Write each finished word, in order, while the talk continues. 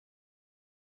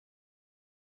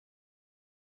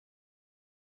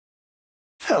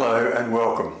Hello and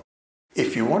welcome.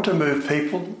 If you want to move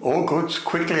people or goods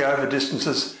quickly over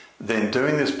distances, then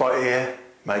doing this by air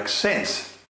makes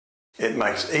sense. It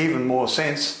makes even more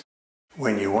sense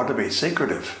when you want to be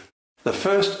secretive. The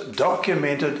first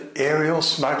documented aerial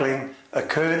smuggling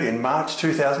occurred in March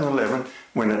 2011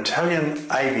 when Italian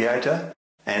aviator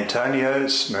Antonio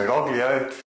Smeroglio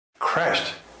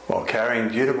crashed while carrying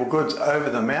dutiable goods over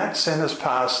the Mount Cenis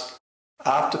Pass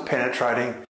after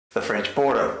penetrating the French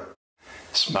border.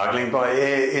 Smuggling by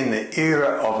air in the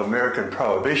era of American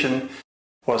Prohibition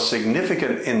was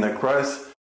significant in the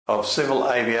growth of civil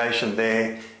aviation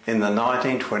there in the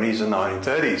 1920s and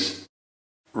 1930s.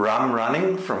 Rum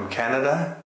running from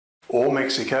Canada or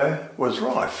Mexico was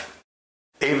rife.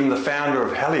 Even the founder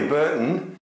of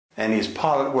Halliburton and his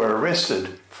pilot were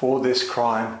arrested for this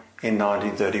crime in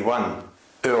 1931.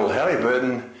 Earl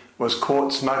Halliburton was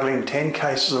caught smuggling 10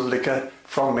 cases of liquor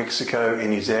from Mexico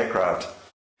in his aircraft.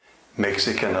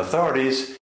 Mexican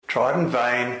authorities tried in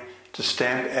vain to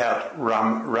stamp out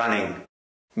rum running.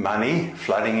 Money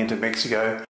flooding into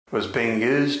Mexico was being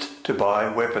used to buy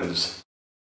weapons.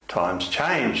 Times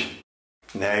change.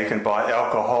 Now you can buy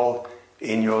alcohol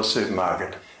in your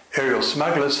supermarket. Aerial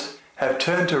smugglers have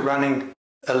turned to running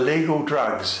illegal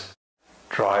drugs.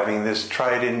 Driving this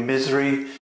trade in misery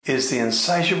is the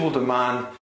insatiable demand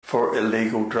for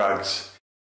illegal drugs.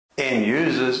 End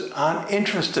users aren't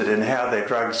interested in how their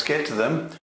drugs get to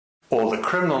them or the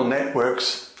criminal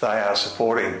networks they are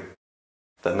supporting.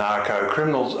 The narco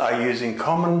criminals are using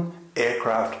common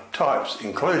aircraft types,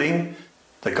 including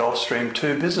the Gulfstream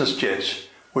II business jets,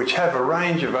 which have a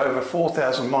range of over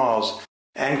 4,000 miles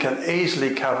and can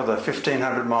easily cover the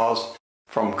 1,500 miles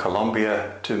from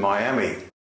Colombia to Miami.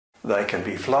 They can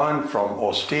be flown from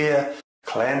austere,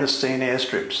 clandestine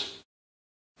airstrips.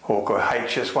 Hawker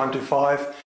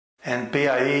HS-125 and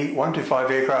BAE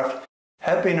 125 aircraft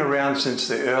have been around since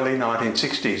the early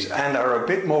 1960s and are a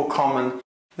bit more common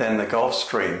than the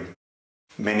Gulfstream.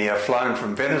 Many are flown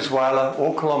from Venezuela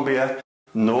or Colombia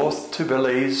north to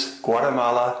Belize,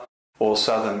 Guatemala or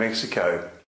southern Mexico.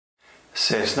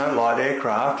 Cessna light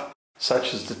aircraft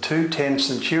such as the 210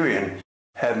 Centurion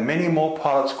have many more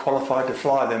pilots qualified to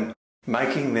fly them,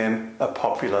 making them a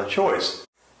popular choice.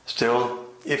 Still,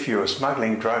 if you are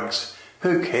smuggling drugs,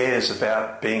 who cares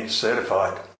about being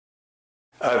certified?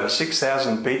 Over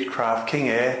 6,000 Beechcraft King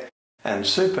Air and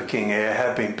Super King Air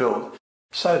have been built,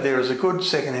 so there is a good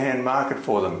second-hand market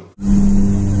for them.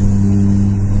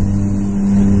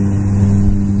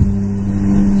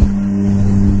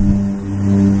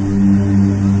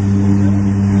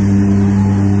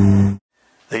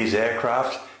 These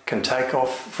aircraft can take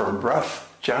off from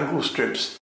rough jungle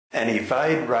strips and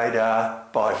evade radar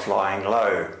by flying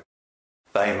low.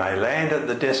 They may land at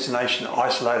the destination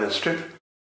isolated strip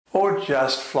or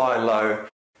just fly low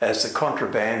as the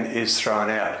contraband is thrown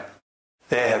out.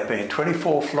 There have been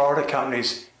 24 Florida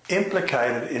companies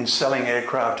implicated in selling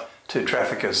aircraft to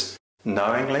traffickers,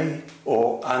 knowingly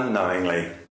or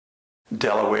unknowingly.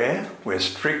 Delaware, where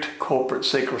strict corporate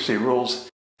secrecy rules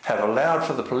have allowed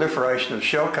for the proliferation of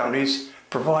shell companies,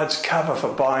 provides cover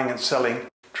for buying and selling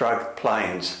drug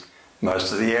planes.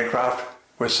 Most of the aircraft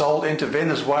were sold into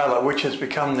Venezuela, which has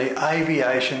become the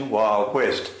aviation Wild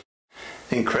West.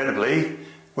 Incredibly,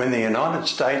 when the United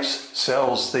States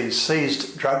sells these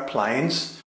seized drug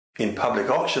planes in public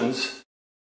auctions,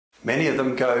 many of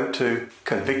them go to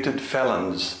convicted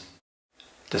felons.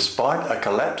 Despite a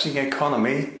collapsing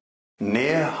economy,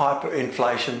 near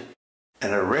hyperinflation,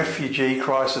 and a refugee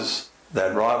crisis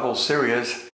that rivals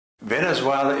Syria's,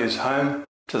 Venezuela is home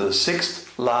to the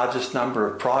 6th largest number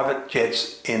of private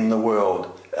jets in the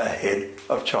world, ahead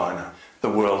of China. The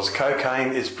world's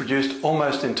cocaine is produced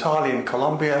almost entirely in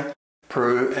Colombia,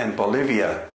 Peru and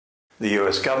Bolivia. The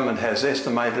US government has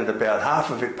estimated about half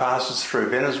of it passes through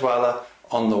Venezuela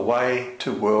on the way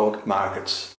to world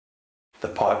markets. The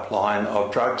pipeline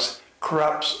of drugs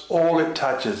corrupts all it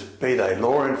touches, be they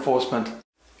law enforcement,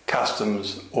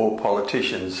 customs or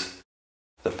politicians.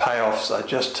 The payoffs are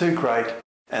just too great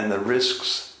and the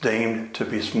risks deemed to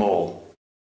be small.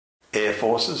 Air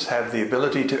forces have the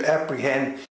ability to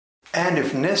apprehend and,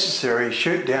 if necessary,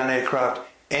 shoot down aircraft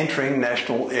entering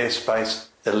national airspace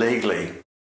illegally.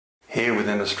 Here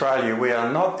within Australia, we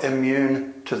are not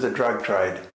immune to the drug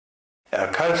trade.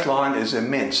 Our coastline is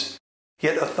immense,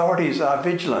 yet authorities are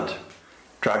vigilant.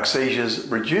 Drug seizures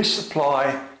reduce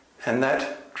supply and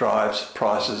that drives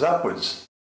prices upwards.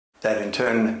 That in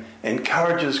turn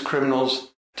encourages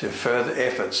criminals to further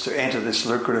efforts to enter this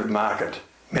lucrative market.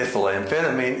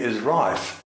 Methamphetamine is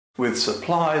rife, with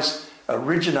supplies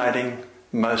originating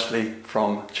mostly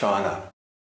from China.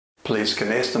 Police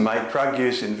can estimate drug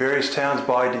use in various towns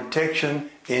by detection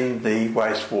in the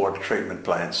wastewater treatment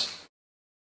plants.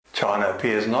 China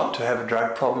appears not to have a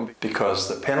drug problem because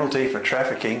the penalty for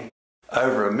trafficking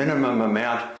over a minimum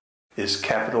amount is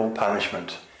capital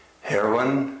punishment.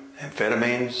 Heroin,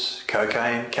 amphetamines,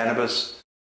 cocaine, cannabis,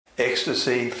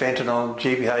 ecstasy, fentanyl,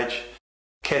 GBH,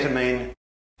 ketamine,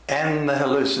 and the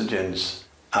hallucinogens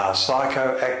are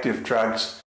psychoactive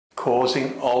drugs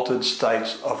causing altered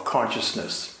states of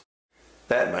consciousness.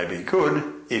 That may be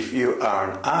good if you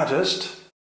are an artist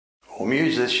or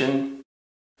musician,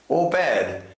 or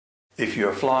bad if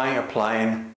you're flying a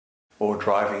plane or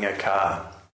driving a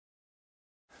car.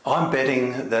 I'm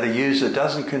betting that a user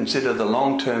doesn't consider the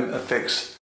long-term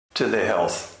effects to their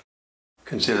health.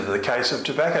 Consider the case of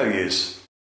tobacco use.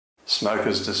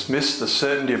 Smokers dismiss the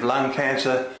certainty of lung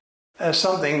cancer as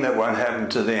something that won't happen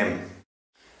to them.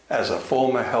 As a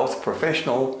former health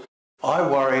professional, I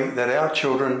worry that our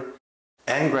children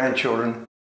and grandchildren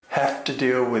have to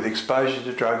deal with exposure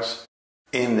to drugs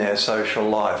in their social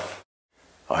life.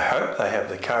 I hope they have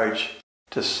the courage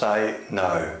to say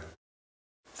no.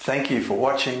 Thank you for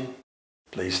watching.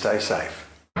 Please stay safe.